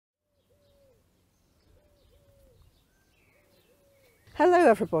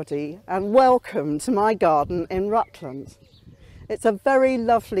Hello everybody and welcome to my garden in Rutland. It's a very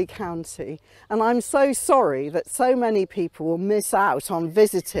lovely county and I'm so sorry that so many people will miss out on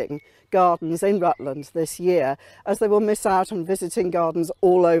visiting gardens in Rutland this year, as they will miss out on visiting gardens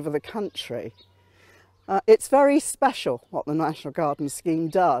all over the country. It's very special what the National Garden Scheme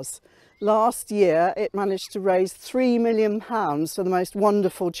does. Last year it managed to raise £3 million for the most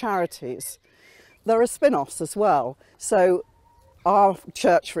wonderful charities. There are spin-offs as well. So our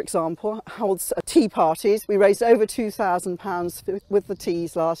church, for example, holds tea parties. We raised over £2,000 with the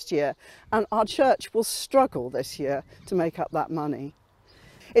teas last year, and our church will struggle this year to make up that money.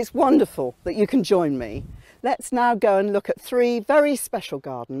 It's wonderful that you can join me. Let's now go and look at 3 very special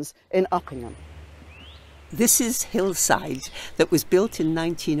gardens in Uppingham. This is Hillside, that was built in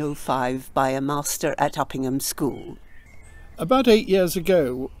 1905 by a master at Uppingham School. About 8 years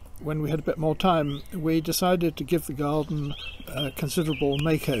ago, when we had a bit more time, we decided to give the garden a considerable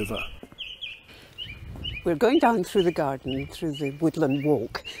makeover. We're going down through the garden, through the woodland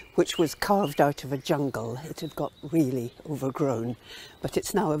walk, which was carved out of a jungle. It had got really overgrown, but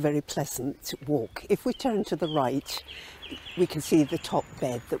it's now a very pleasant walk. If we turn to the right, we can see the top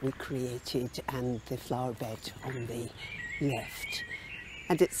bed that we created and the flower bed on the left.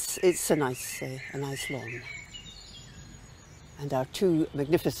 And it's a nice lawn. And our 2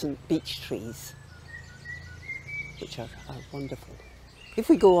 magnificent beech trees, which are wonderful. If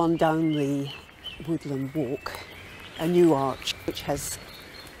we go on down the woodland walk, a new arch which has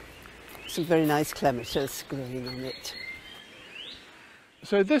some very nice clematis growing on it.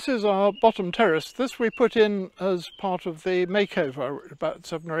 So this is our bottom terrace. This we put in as part of the makeover about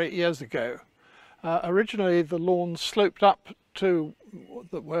 7 or 8 years ago. Originally the lawn sloped up to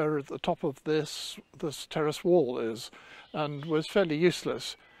where the top of this terrace wall is, and was fairly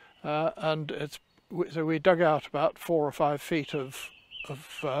useless. So we dug out about 4 or 5 feet of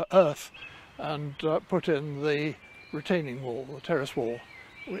earth and put in the retaining wall, the terrace wall,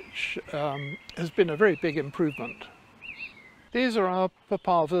 which has been a very big improvement. These are our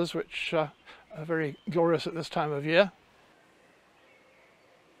papaver, which are very glorious at this time of year.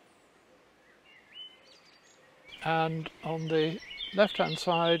 And on the left-hand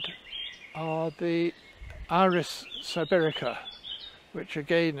side are the Iris siberica, which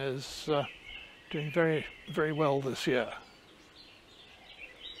again is doing very, very well this year.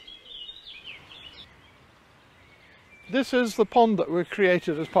 This is the pond that we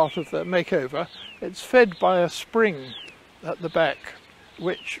created as part of the makeover. It's fed by a spring at the back,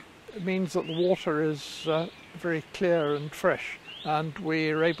 which means that the water is very clear and fresh, and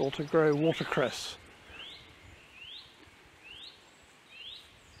we are able to grow watercress.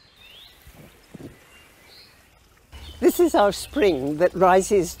 This is our spring that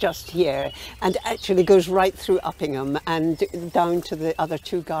rises just here and actually goes right through Uppingham and down to the other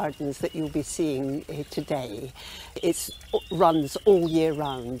 2 gardens that you'll be seeing today. It runs all year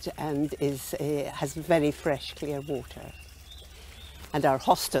round and has very fresh, clear water. And our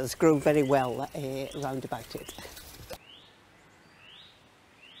hostas grow very well round about it.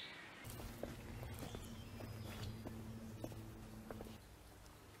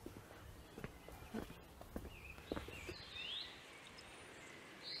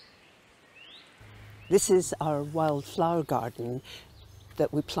 This is our wildflower garden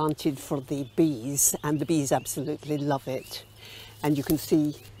that we planted for the bees, and the bees absolutely love it. And you can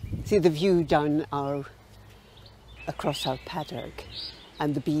see the view down across our paddock,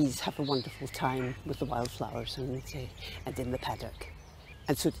 and the bees have a wonderful time with the wildflowers and in the paddock,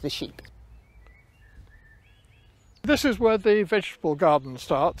 and so do the sheep. This is where the vegetable garden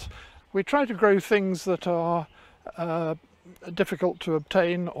starts. We try to grow things that are difficult to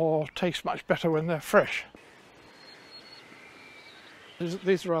obtain or taste much better when they're fresh.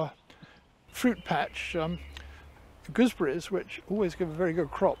 These are our fruit patch gooseberries, which always give a very good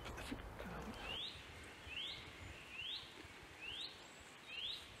crop.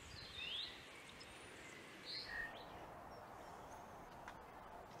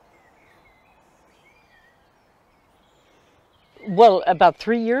 Well, about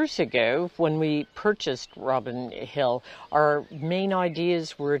 3 years ago, when we purchased Robin Hill, our main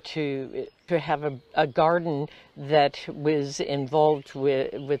ideas were to have a garden that was involved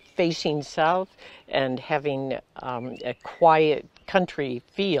with facing south and having a quiet country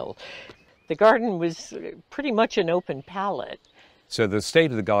feel. The garden was pretty much an open palette. So the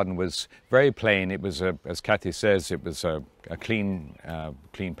state of the garden was very plain. It was, as Kathy says, it was a clean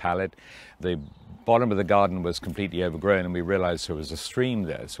palette. The bottom of the garden was completely overgrown, and we realized there was a stream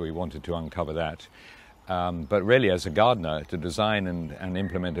there, so we wanted to uncover that. But really, as a gardener, to design and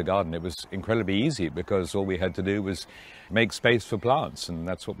implement a garden, it was incredibly easy because all we had to do was make space for plants, and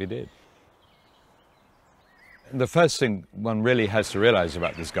that's what we did. The first thing one really has to realize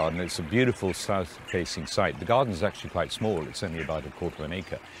about this garden, it's a beautiful south-facing site. The garden is actually quite small, it's only about 1/4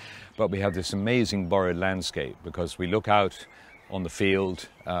 acre. But we have this amazing borrowed landscape because we look out on the field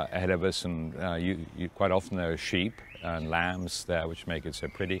ahead of us, and quite often there are sheep and lambs there, which make it so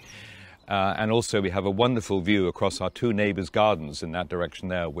pretty. And also we have a wonderful view across our 2 neighbours' gardens in that direction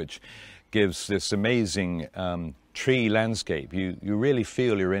there, which gives this amazing tree landscape. You really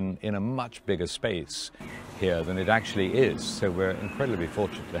feel you're in a much bigger space here than it actually is. So we're incredibly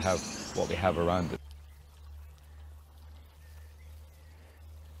fortunate to have what we have around us.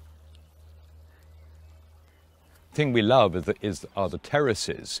 The thing we love are the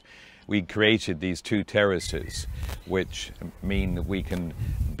terraces. We created these 2 terraces, which mean that we can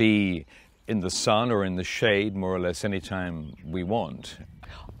be in the sun or in the shade more or less anytime we want.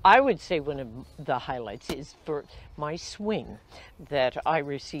 I would say one of the highlights is for my swing that I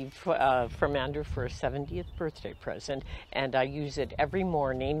received from Andrew for a 70th birthday present, and I use it every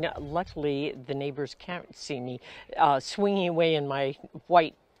morning. Luckily, the neighbors can't see me swinging away in my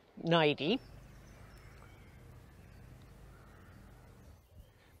white nightie.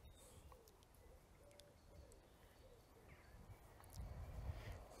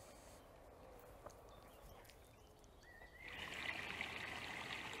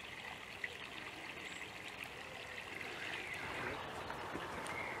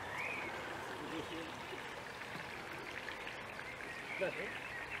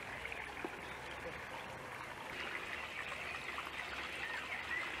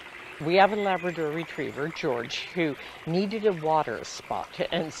 We have a Labrador Retriever, George, who needed a water spot,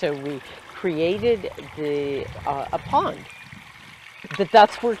 and so we created a pond.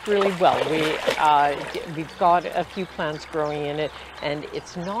 That's worked really well. We've got a few plants growing in it, and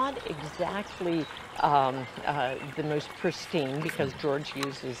it's not exactly the most pristine because George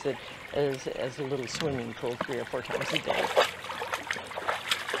uses it as a little swimming pool 3 or 4 times a day.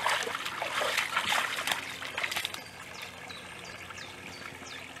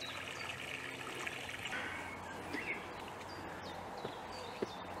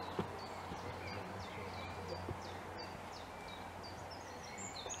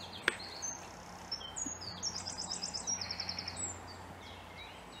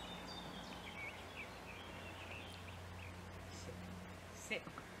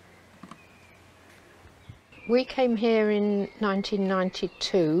 We came here in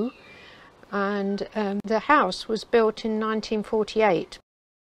 1992 and the house was built in 1948.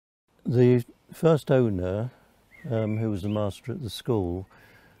 The first owner, who was the master at the school,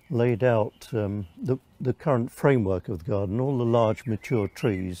 laid out the current framework of the garden. All the large mature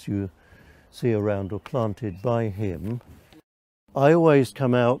trees you see around were planted by him. I always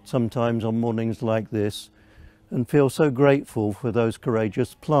come out sometimes on mornings like this and feel so grateful for those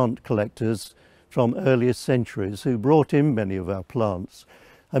courageous plant collectors from earlier centuries who brought in many of our plants.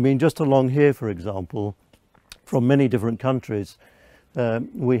 I mean, just along here, for example, from many different countries,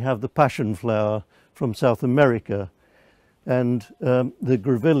 we have the passion flower from South America and the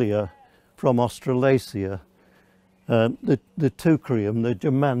grevillea from Australasia, the teucrium, the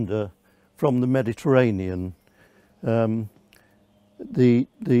germander from the Mediterranean, the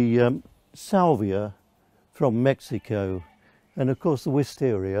salvia from Mexico, and of course the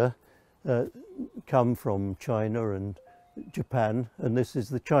wisteria come from China and Japan, and this is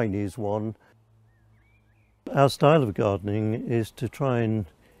the Chinese one. Our style of gardening is to try and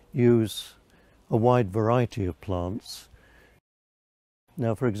use a wide variety of plants.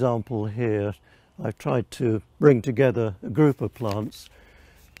 Now, for example, here I've tried to bring together a group of plants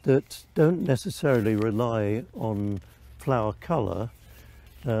that don't necessarily rely on flower colour,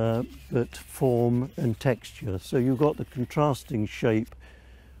 but form and texture. So you've got the contrasting shape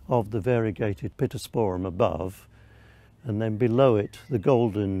of the variegated pittosporum above, and then below it the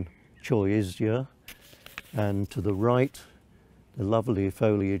golden choisia, and to the right the lovely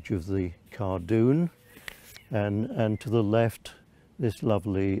foliage of the cardoon, and to the left this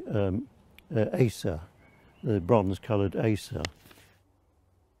lovely acer, the bronze coloured acer.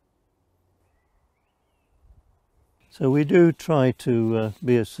 So we do try to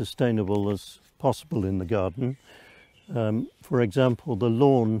be as sustainable as possible in the garden. For example, the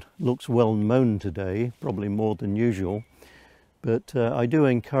lawn looks well mown today, probably more than usual, but I do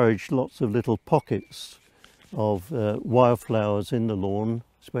encourage lots of little pockets of wildflowers in the lawn,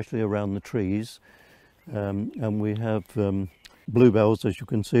 especially around the trees, and we have bluebells, as you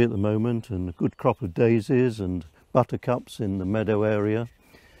can see at the moment, and a good crop of daisies and buttercups in the meadow area,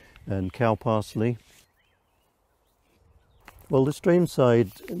 and cow parsley. Well, the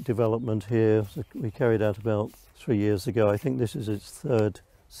streamside development here, we carried out about 3 years ago. I think this is its third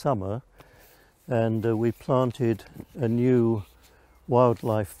summer, and we planted a new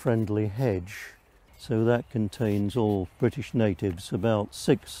wildlife-friendly hedge. So that contains all British natives, about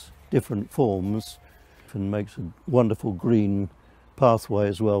 6 different forms, and makes a wonderful green pathway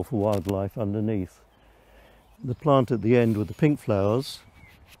as well for wildlife underneath. The plant at the end with the pink flowers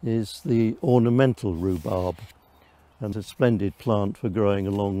is the ornamental rhubarb, and a splendid plant for growing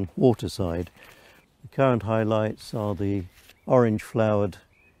along waterside. The current highlights are the orange flowered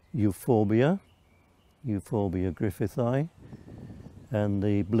euphorbia, Euphorbia griffithii, and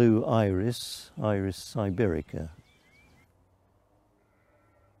the blue iris, Iris siberica.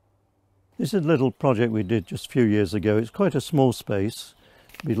 This is a little project we did just a few years ago. It's quite a small space,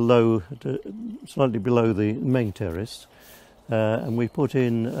 slightly below the main terrace, and we put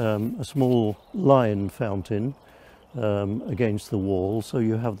in a small lion fountain against the wall, so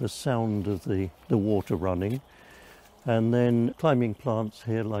you have the sound of the water running, and then climbing plants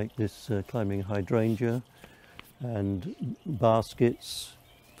here like this climbing hydrangea, and baskets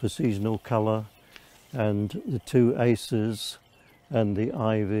for seasonal colour, and the 2 aces and the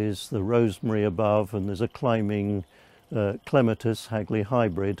ivies, the rosemary above, and there's a climbing clematis Hagley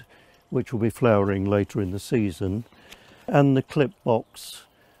hybrid which will be flowering later in the season, and the clip box.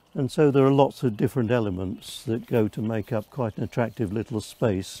 And so there are lots of different elements that go to make up quite an attractive little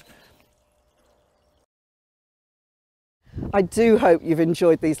space. I do hope you've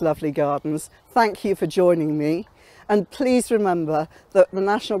enjoyed these lovely gardens. Thank you for joining me. And please remember that the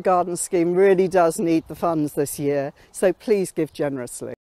National Garden Scheme really does need the funds this year, so please give generously.